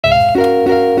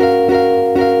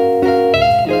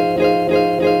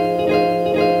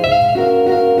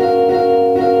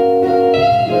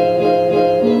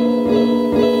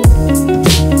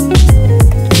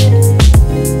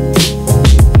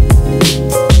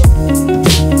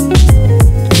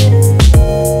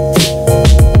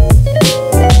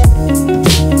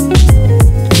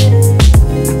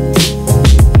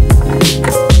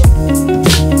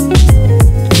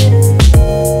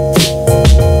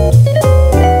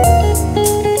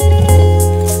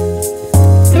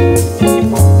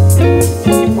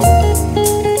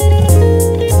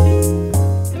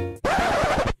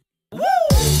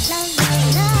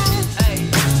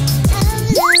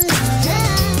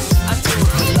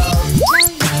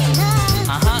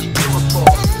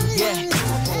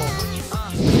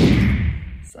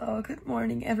Well, good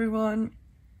morning everyone.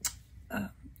 I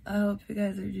hope you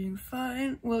guys are doing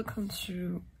fine. Welcome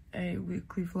to a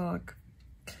weekly vlog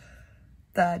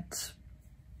that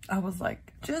I was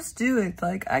like, just do it.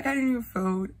 Like, I got a new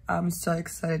phone. I'm so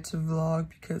excited to vlog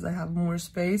because I have more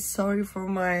space. Sorry for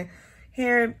my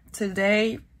hair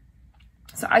today.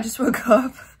 So I just woke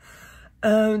up.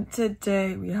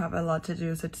 Today we have a lot to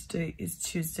do. So today is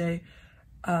Tuesday.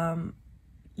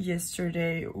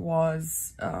 Yesterday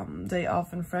was day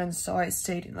off in France, so I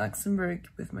stayed in Luxembourg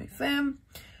with my fam.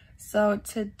 So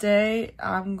today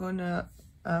I'm gonna,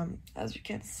 as you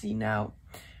can see now,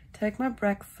 take my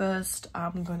breakfast.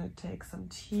 I'm gonna take some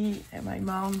tea, and my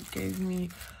mom gave me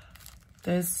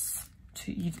this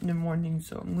to eat in the morning,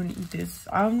 so I'm gonna eat this.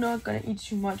 I'm not gonna eat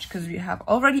too much because we have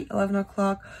already 11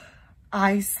 o'clock.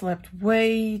 I slept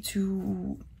way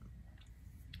too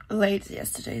late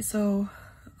yesterday, so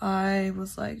I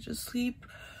was like, just sleep,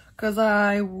 because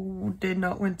I did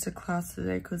not went to class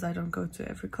today because I don't go to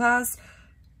every class.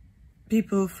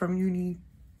 People from uni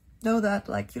know that,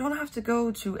 like, you don't have to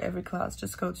go to every class,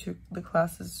 just go to the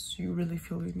classes you really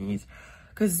feel you need,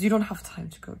 because you don't have time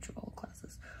to go to all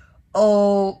classes.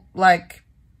 Oh, like,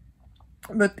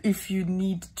 but if you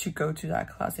need to go to that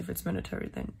class, if it's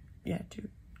mandatory, then yeah, do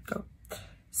go.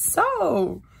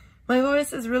 So my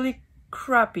voice is really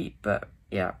crappy, but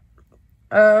yeah.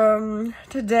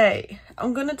 Today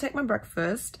I'm gonna take my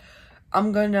breakfast.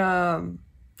 I'm gonna,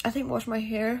 I think, wash my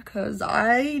hair because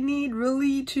I need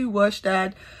really to wash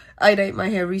that. I dyed my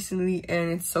hair recently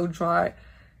and it's so dry,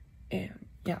 and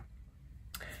yeah,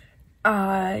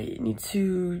 I need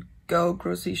to go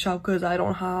grocery shop because I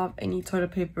don't have any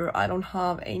toilet paper. I don't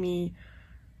have any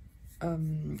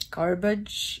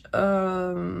garbage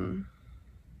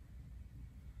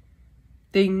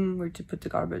thing where to put the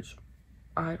garbage.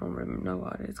 I don't really know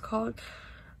what it's called.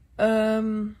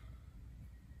 And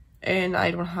I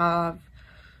don't have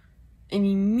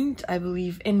any meat, I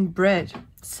believe, in bread.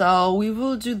 So we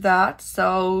will do that.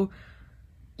 So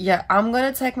yeah, I'm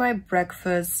gonna take my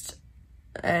breakfast,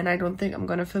 and I don't think I'm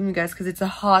gonna film you guys because it's a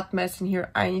hot mess in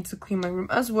here. I need to clean my room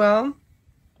as well.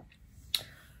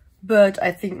 But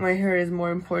I think my hair is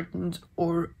more important,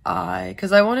 or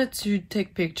because I wanted to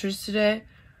take pictures today.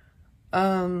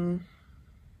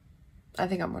 I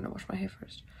think I'm gonna wash my hair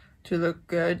first to look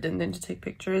good, and then to take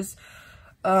pictures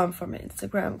for my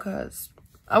Instagram, because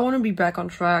I want to be back on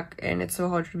track, and it's so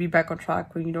hard to be back on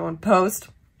track when you don't post.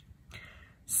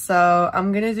 So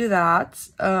I'm gonna do that.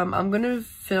 I'm gonna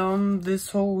film this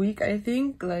whole week, I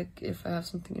think, like if I have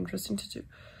something interesting to do.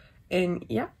 And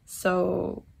yeah,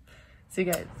 so see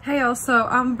you guys. Hey, also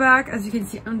I'm back. As you can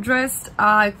see, I'm dressed.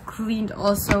 I cleaned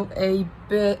also a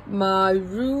bit my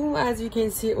room. As you can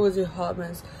see, it was a hot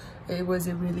mess. It was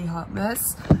a really hot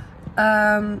mess.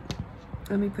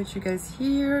 Let me put you guys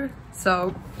here.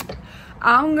 So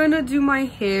I'm gonna do my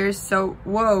hair. So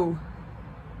whoa,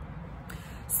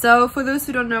 so for those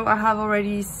who don't know, I have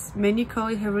already many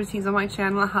curly hair routines on my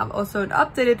channel. I have also an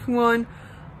updated one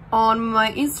on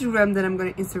my Instagram that I'm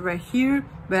gonna insert right here,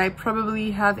 but I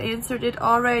probably have answered it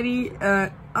already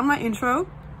on my intro,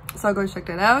 so go check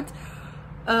that out.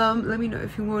 Let me know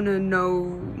if you want to know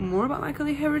more about my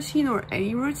curly hair routine or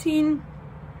any routine.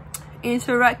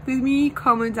 Interact with me,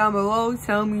 comment down below,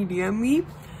 tell me, DM me.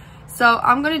 So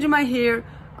I'm gonna do my hair.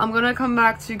 I'm gonna come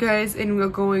back to you guys, and we're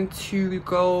going to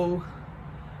go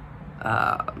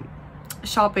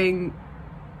shopping,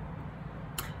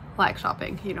 like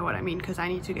shopping, you know what I mean, because I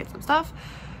need to get some stuff.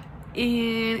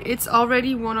 And it's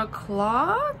already 1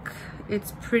 o'clock.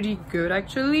 It's pretty good,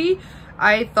 actually.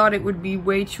 I thought it would be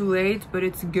way too late, but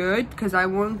it's good because I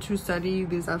want to study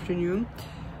this afternoon.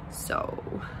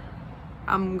 So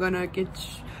I'm gonna get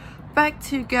back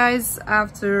to you guys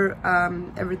after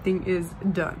everything is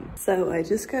done. So I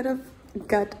just got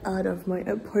out of my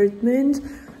apartment.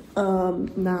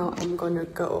 Now I'm gonna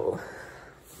go,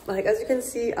 like, as you can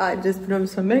see, I just put on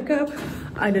some makeup.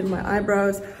 I did my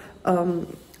eyebrows.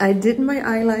 I did my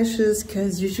eyelashes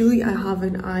because usually I have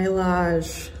an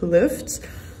eyelash lift,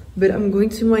 but I'm going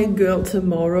to my girl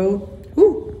tomorrow.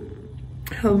 Ooh,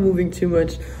 I'm moving too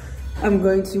much. I'm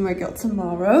going to my girl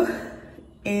tomorrow,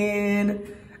 and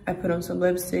I put on some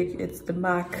lipstick. It's the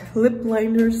MAC Lip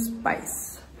Liner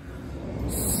Spice.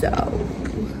 So,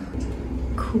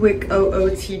 quick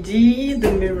OOTD,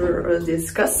 the mirror is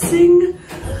disgusting.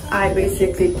 I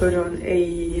basically put on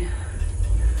a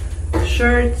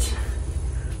shirt,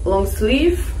 long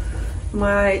sleeve,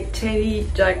 my teddy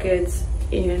jackets,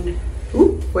 and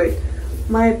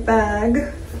my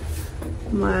bag,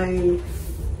 my,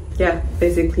 yeah,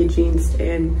 basically jeans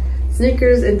and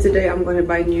sneakers. And today I'm going to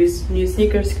buy new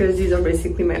sneakers because these are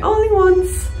basically my only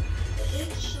ones.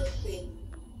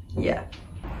 yeah.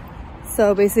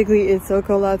 So basically it's so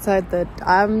cold outside that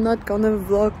I'm not gonna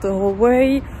vlog the whole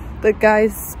way. The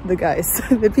guys,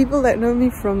 the people that know me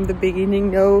from the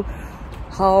beginning know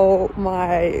how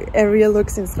my area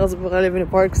looks in Strasvlog. I live in a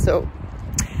park, so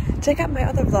check out my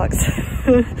other vlogs.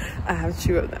 I have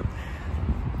 2 of them.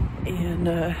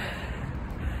 And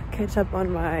catch up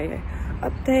on my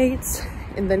updates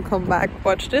and then come back,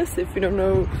 watch this if you don't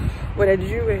know what I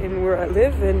do and where I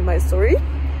live and my story.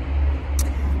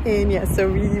 And yeah, so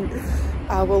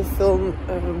I will film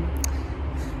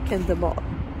in the mall.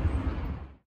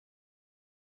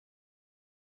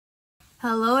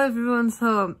 Hello everyone,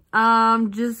 so I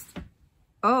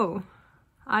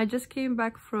just came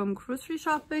back from grocery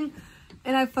shopping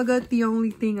and I forgot the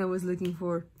only thing I was looking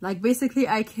for. Like basically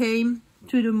I came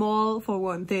to the mall for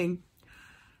one thing.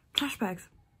 Trash bags.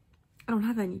 I don't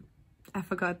have any. I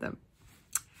forgot them.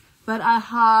 But I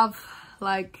have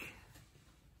like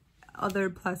other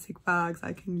plastic bags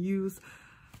I can use.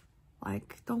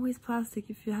 Like, don't waste plastic.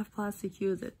 If you have plastic,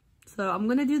 use it. So I'm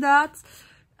gonna do that.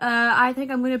 I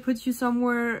think I'm gonna put you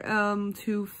somewhere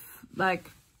to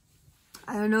like,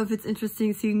 I don't know if it's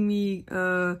interesting seeing me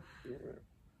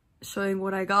showing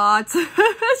what I got.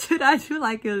 Should I do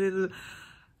like a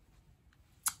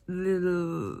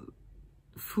little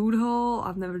food haul?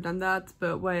 I've never done that,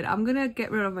 but wait, I'm gonna get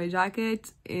rid of my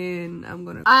jacket and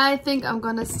I think I'm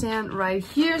gonna stand right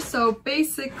here. So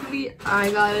basically I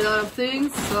got a lot of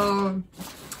things, so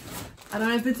I don't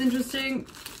know if it's interesting.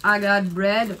 I got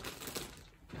bread,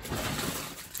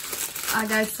 I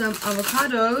got some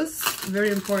avocados, very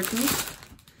important.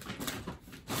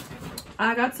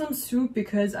 I got some soup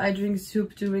because I drink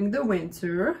soup during the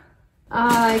winter.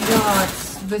 I got,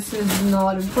 this is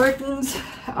not important,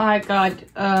 I got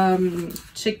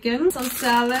chicken, some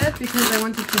salad because I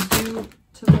wanted to do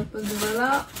tomato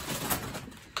mozzarella,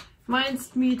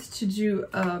 minced meat to do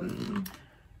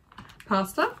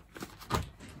pasta,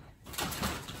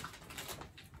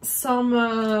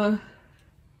 some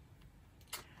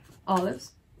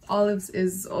olives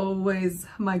is always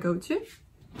my go-to,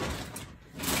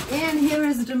 and here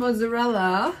is the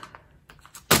mozzarella.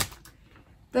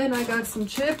 Then I got some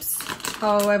chips,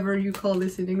 however you call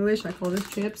this in English, I call this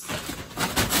chips.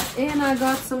 And I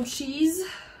got some cheese.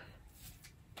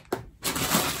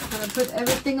 Gonna put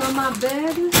everything on my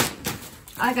bed.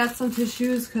 I got some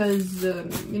tissues because,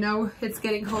 you know, it's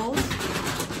getting cold.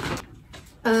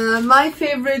 My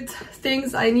favorite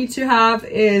things I need to have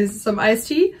is some iced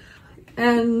tea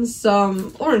and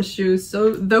some orange juice.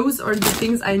 So those are the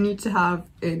things I need to have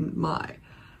in my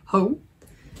home.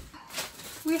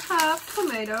 We have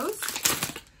tomatoes.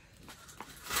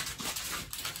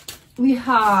 We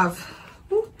have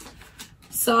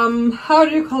some, how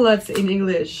do you call that in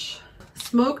English?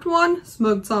 Smoked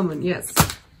salmon, yes.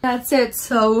 That's it.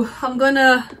 So I'm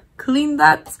gonna clean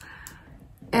that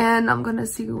and I'm gonna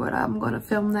see what I'm gonna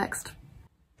film next.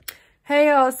 Hey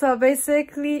y'all, so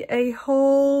basically a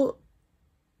whole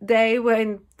day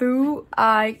went through.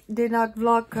 I did not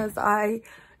vlog because I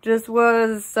just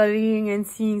was studying and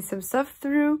seeing some stuff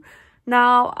through.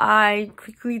 Now I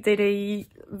quickly did a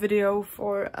video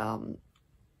for a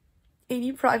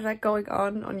new project going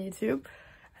on YouTube,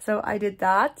 so I did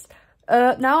that.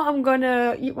 Now I'm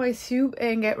gonna eat my soup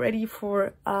and get ready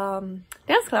for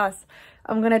dance class.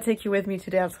 I'm gonna take you with me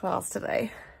to dance class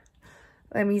today.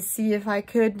 Let me see if I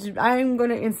could. I'm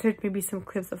gonna insert maybe some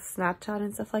clips of Snapchat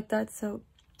and stuff like that. So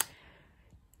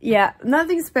yeah,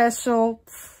 nothing special.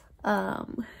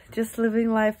 Just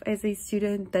living life as a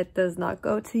student that does not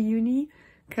go to uni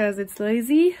because it's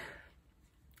lazy.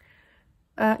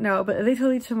 No, but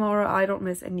literally tomorrow I don't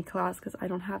miss any class because I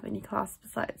don't have any class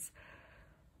besides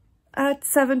at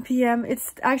 7 p.m.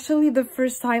 It's actually the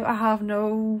first time I have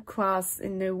no class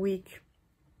in a week.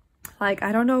 Like,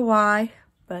 I don't know why,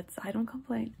 but I don't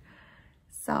complain.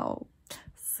 So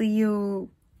see you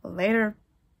later.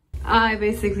 I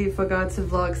basically forgot to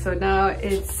vlog, so now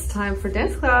it's time for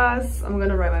dance class. I'm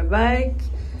gonna ride my bike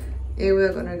and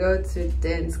we're gonna go to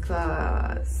dance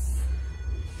class.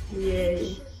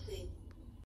 Yay.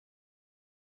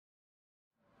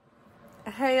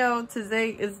 Hey yo,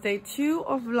 today is day 2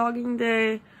 of vlogging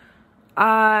day.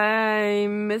 I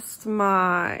missed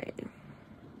my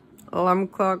alarm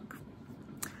clock.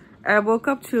 I woke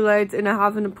up too late and I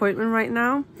have an appointment right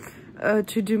now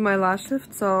to do my last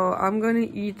shift, so I'm gonna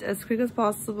eat as quick as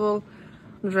possible,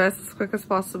 dress as quick as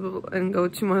possible, and go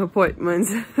to my appointment.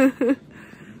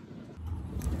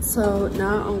 So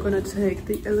now I'm gonna take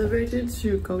the elevator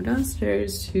to go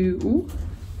downstairs to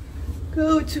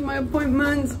go to my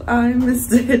appointment. I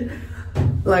missed it.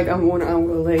 Like, I'm 1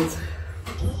 hour late.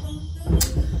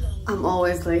 I'm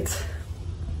always late.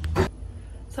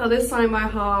 So this time I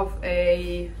have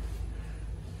a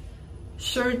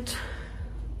shirt,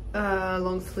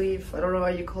 long sleeve, I don't know how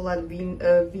you call that,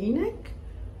 v-neck,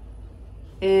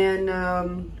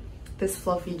 and this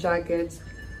fluffy jacket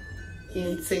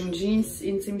in same jeans,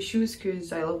 in same shoes,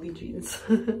 because I love the jeans.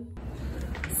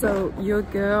 So your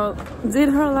girl did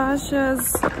her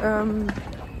lashes.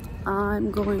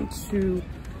 I'm going to,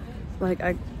 like,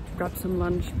 I grabbed some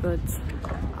lunch, but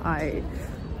I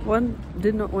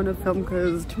did not want to film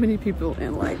because too many people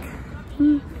and like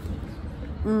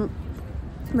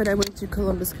but I went to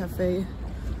Columbus Cafe.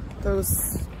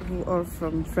 Those who are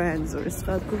from France or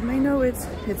Strasvlog may know it.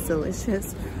 It's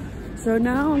delicious. So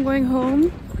now I'm going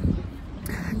home,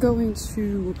 going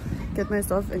to get my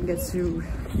stuff and get to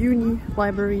uni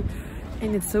library,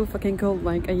 and it's so fucking cold.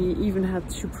 Like, I even had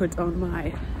to put on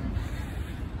my,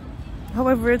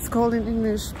 however it's called in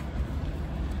English,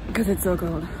 because it's so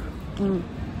cold.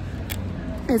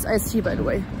 It's iced tea, by the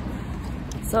way.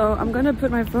 So I'm gonna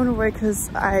put my phone away because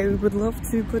I would love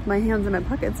to put my hands in my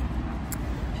pockets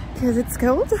because it's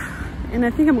cold, and I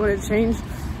think I'm gonna change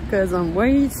because I'm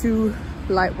way too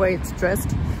lightweight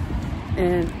dressed,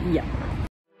 and yeah.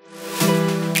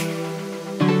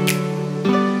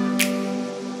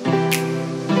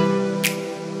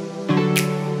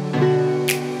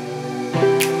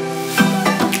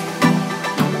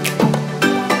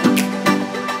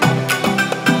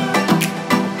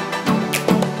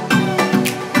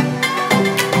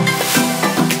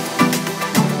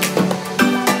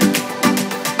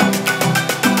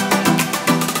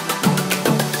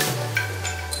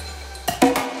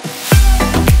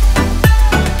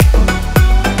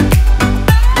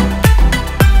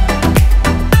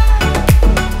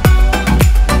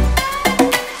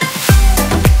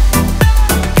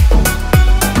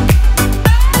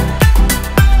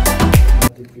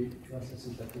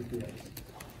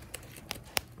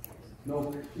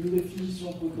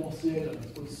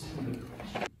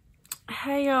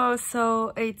 Hey yo,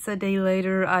 so it's a day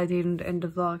later. I didn't end the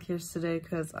vlog yesterday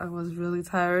because I was really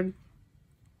tired,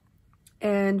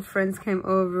 and friends came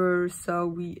over, so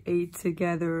we ate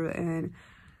together, and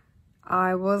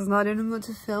I was not in the mood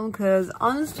to film because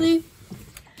honestly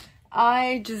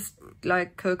I just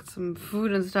like cooked some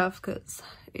food and stuff because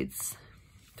it's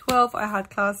 12. I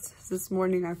had class this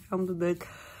morning. I filmed a bit,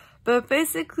 but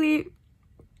basically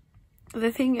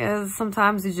the thing is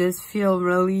sometimes you just feel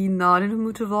really not in the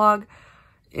mood to vlog,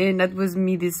 and that was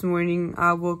me this morning.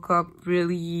 I woke up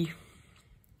really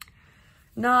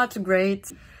not great.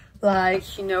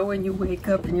 Like, you know, when you wake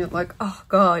up and you're like, oh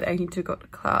god, I need to go to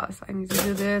class, I need to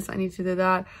do this, I need to do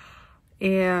that,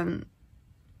 and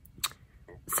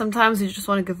sometimes you just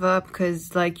want to give up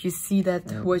because like you see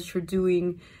that what you're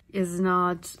doing is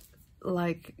not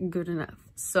like good enough.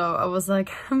 So I was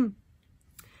like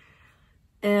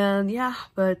and yeah,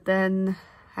 but then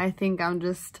I think I'm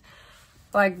just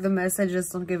like, the message is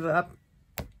don't give up.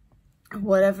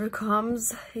 Whatever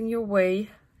comes in your way,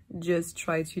 just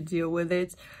try to deal with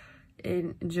it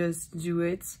and just do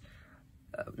it,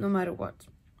 no matter what.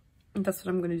 And that's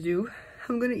what I'm gonna do.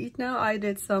 I'm gonna eat now. I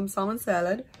did some salmon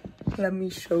salad. Let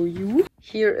me show you.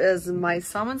 Here is my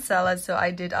salmon salad. So I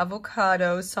did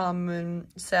avocado, salmon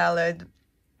salad,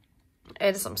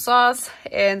 and some sauce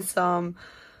and some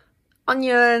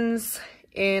onions,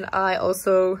 and I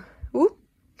also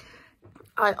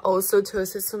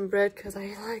toasted some bread because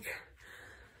I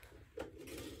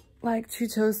like to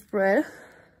toast bread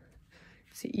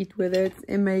to eat with it,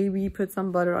 and maybe put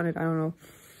some butter on it, I don't know.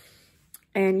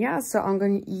 And yeah, so I'm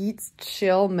gonna eat,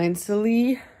 chill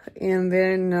mentally, and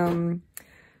then I'm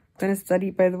gonna study.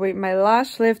 By the way, my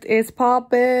lash lift is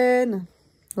popping,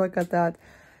 look at that.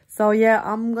 So yeah,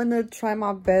 I'm gonna try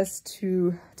my best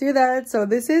to do that. So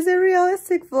this is a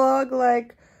realistic vlog.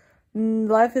 Like,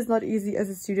 life is not easy as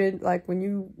a student. Like, when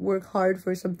you work hard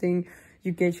for something,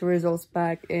 you get your results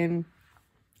back, and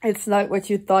it's not what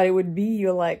you thought it would be.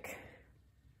 You're like,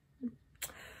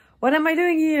 what am I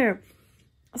doing here?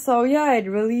 So yeah, it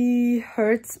really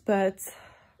hurts, but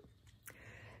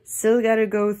still gotta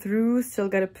go through, still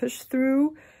gotta push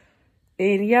through.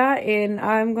 And yeah, and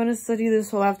I'm gonna study this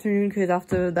whole afternoon because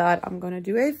after that I'm gonna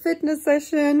do a fitness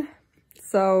session.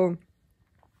 So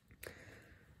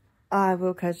I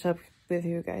will catch up with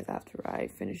you guys after I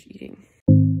finish eating.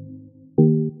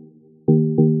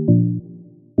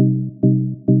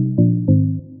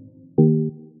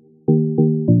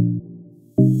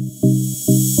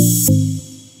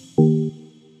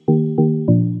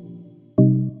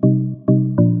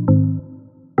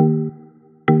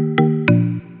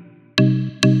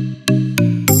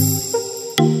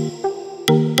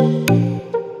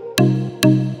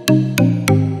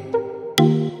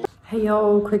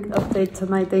 Quick update. update to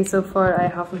my day so far. I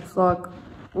haven't vlogged.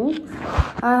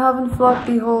 I haven't vlogged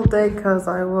the whole day because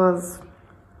I was.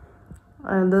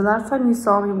 The last time you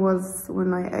saw me was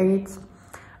when I ate.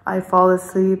 I fall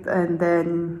asleep and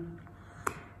then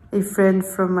a friend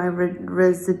from my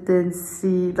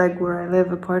residency, like where I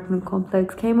live, apartment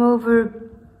complex, came over.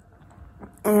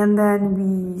 And then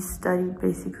we studied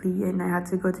basically, and I had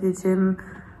to go to the gym.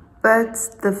 But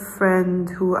the friend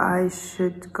who I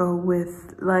should go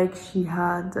with, like, she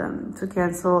had to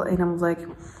cancel, and I was like,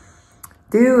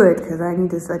 do it, because I need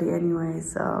to study anyway.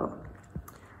 So,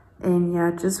 and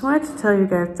yeah, just wanted to tell you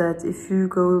guys that if you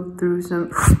go through some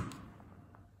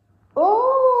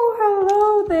oh,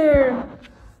 hello there.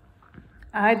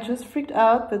 I just freaked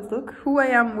out, but look who I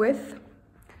am with.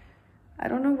 I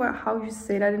don't know how you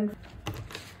say that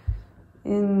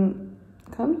in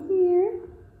come here.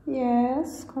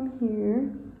 Yes, come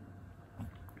here.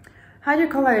 How do you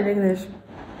call that in English?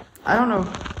 I don't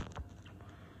know.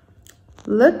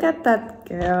 Look at that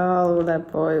girl or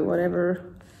that boy,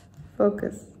 whatever.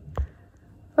 Focus.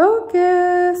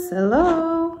 Focus.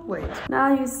 Hello. Wait.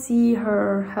 Now you see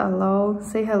her. Hello.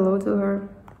 Say hello to her.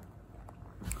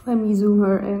 Let me zoom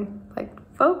her in. Like,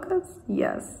 focus.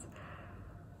 Yes.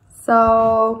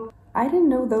 So, I didn't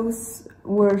know those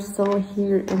were still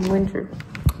here in winter.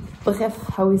 Bref,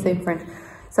 how we say in French.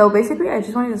 So basically, I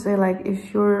just wanted to say, like,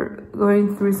 if you're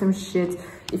going through some shit,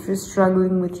 if you're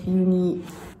struggling with uni,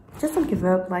 just don't give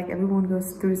up. Like, everyone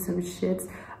goes through some shit.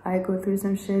 I go through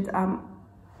some shit.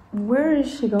 Where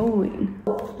is she going?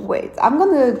 Wait, I'm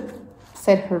gonna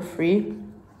set her free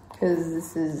because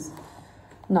this is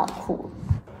not cool.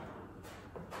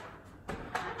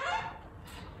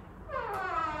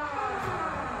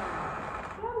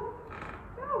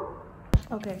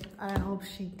 Okay, I hope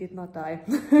she did not die.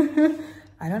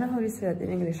 I don't know how you say that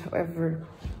in English, however.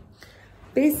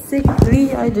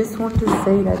 Basically, I just want to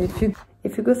say that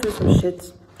if you go through some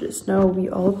shit, just know we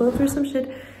all go through some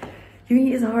shit.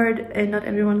 Uni is hard and not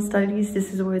everyone studies.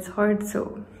 This is why it's hard,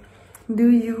 so do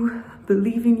you,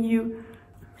 believe in you.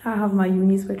 I have my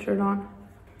uni sweatshirt on.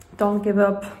 Don't give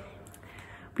up.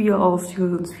 We are all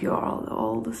students, we are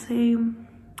all the same.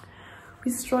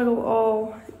 We struggle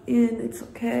all and it's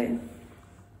okay.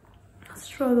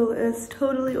 Struggle is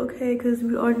totally okay because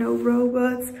we are no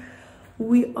robots.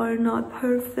 We are not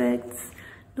perfect.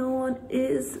 No one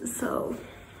is, so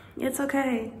it's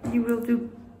okay. You will do.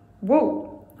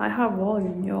 Whoa, I have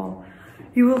volume, y'all.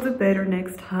 You will do better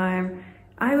next time.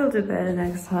 I will do better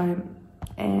next time.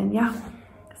 And yeah,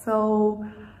 so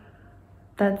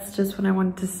that's just what I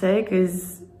wanted to say,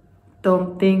 because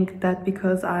don't think that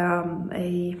because I am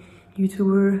a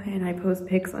YouTuber and I post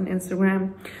pics on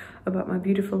Instagram about my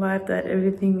beautiful life that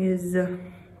everything is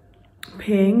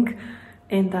pink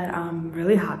and that I'm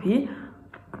really happy.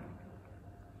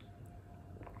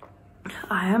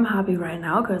 I am happy right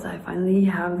now because I finally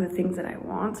have the things that I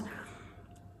want,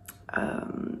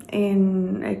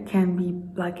 and it can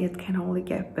be like, it can only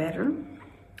get better.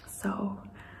 So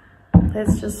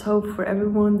let's just hope for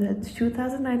everyone that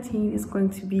 2019 is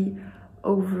going to be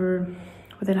over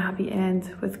with a happy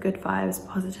end, with good vibes,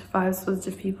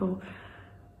 positive people,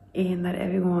 and that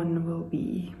everyone will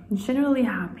be generally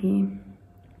happy.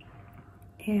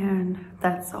 And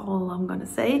that's all I'm gonna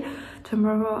say.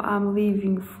 Tomorrow I'm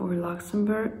leaving for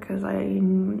Luxembourg because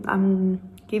I'm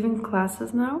giving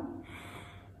classes now.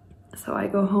 So I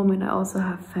go home and I also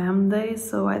have fam day.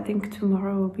 So I think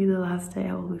tomorrow will be the last day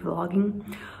I will be vlogging.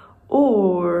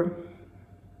 Or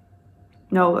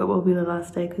no, it will be the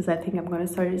last day because I think I'm gonna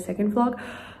start a second vlog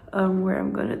where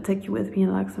I'm gonna take you with me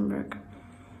in Luxembourg.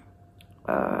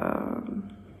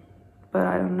 But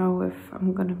I don't know if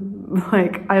I'm gonna,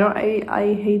 like,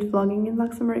 I hate vlogging in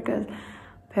Luxembourg because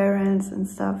parents and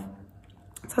stuff.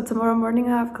 So tomorrow morning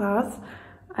I have class.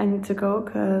 I need to go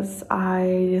because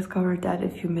I discovered that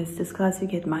if you miss this class you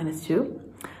get -2,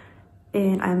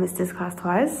 and I missed this class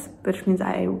twice, which means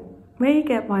I may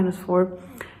get -4,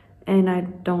 and I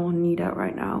don't need that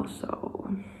right now.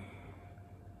 So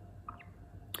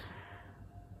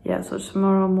yeah, so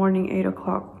tomorrow morning 8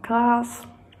 o'clock class.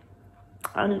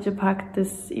 I need to pack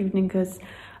this evening because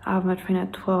I have my train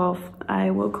at 12. I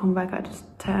will come back at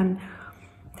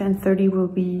 10:30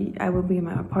 I will be in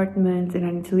my apartment, and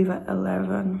I need to leave at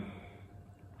 11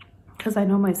 because I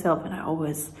know myself and I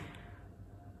always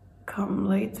come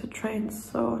late to trains,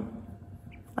 so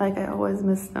like I always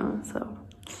miss them. So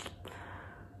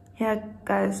yeah,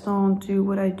 guys, don't do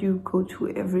what I do, go to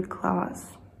every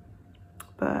class,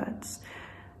 but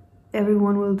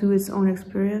everyone will do its own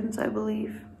experience, I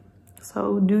believe.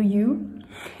 So do you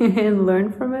and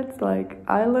learn from it. Like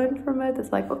I learned from it.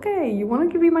 It's like, okay, you want to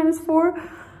give me -4?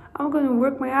 I'm gonna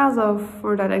work my ass off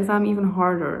for that exam even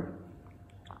harder.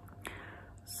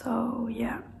 So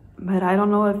yeah, but I don't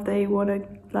know if they want to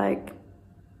like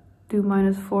do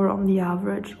 -4 on the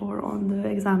average or on the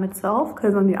exam itself,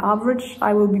 because on the average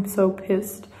I will be so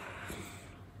pissed.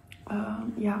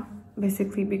 Yeah,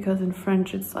 basically because in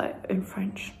French it's like in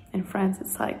France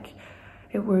it's like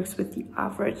it works with the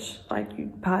average, like you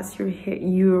pass your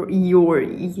year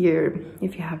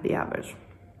if you have the average,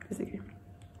 basically.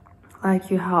 Like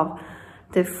you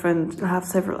have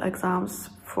several exams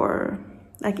for,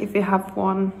 like if you have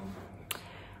one,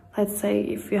 let's say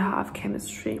if you have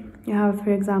chemistry, you have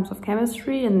 3 exams of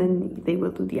chemistry, and then they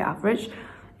will do the average,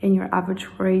 and your average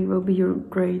grade will be your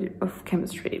grade of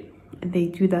chemistry. And they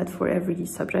do that for every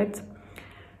subject,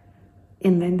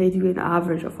 and then they do an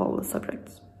average of all the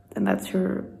subjects, and that's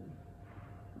your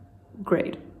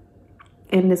grade,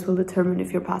 and this will determine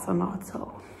if you're pass or not. So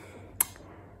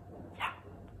yeah,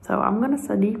 so I'm gonna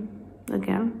study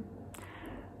again,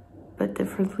 but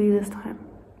differently this time,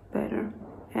 better,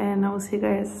 and I will see you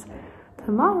guys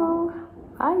tomorrow.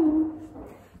 Bye.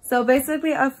 So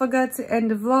basically I forgot to end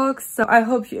the vlog, so I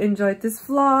hope you enjoyed this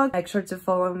vlog. Make sure to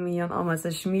follow me on all my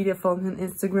social media, follow me on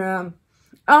Instagram,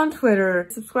 on Twitter.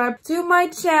 Subscribe to my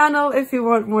channel if you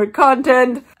want more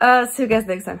content. See you guys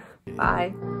next time.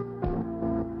 Bye.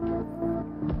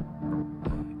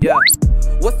 Yeah.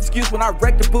 What's the excuse when I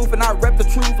wreck the booth and I rep the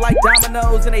truth like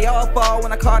dominoes and they all fall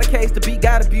when I call the case the beat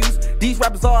got abused? These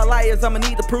rappers are liars, I'ma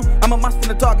need the proof. I'm a monster in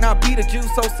the dark, now be the juice.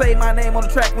 So say my name on the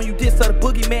track when you diss, so the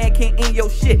boogeyman can't end your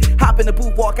shit. Hop in the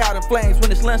booth, walk out in flames.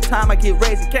 When it's lunchtime, I get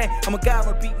raised and cane. I'm a guy on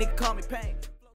the beat, nigga call me Pain.